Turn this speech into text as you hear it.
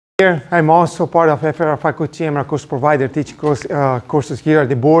Here, I'm also part of FRR faculty. I'm a course provider teaching courses here at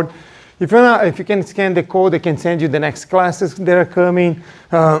the board. If you can scan the code, I can send you the next classes that are coming,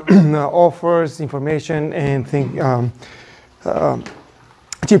 offers, information, and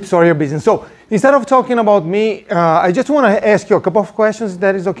tips for your business. So instead of talking about me, I just want to ask you a couple of questions, if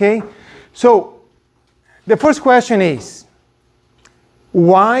that is okay. So the first question is,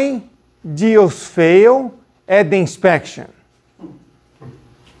 why deals fail at the inspection?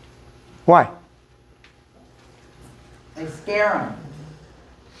 Why? They scare them.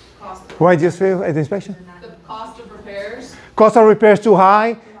 Why deals fail at the inspection? The cost of repairs. Cost of repairs too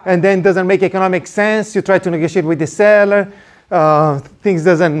high, and then doesn't make economic sense. You try to negotiate with the seller. Things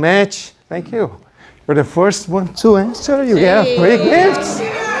doesn't match. Thank you. You're the first one to answer. You get free gifts.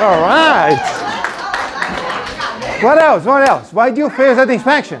 All right. What else? What else? Why deals fail at the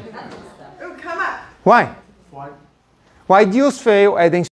inspection? Come up. Why? Why deals fail at the inspection?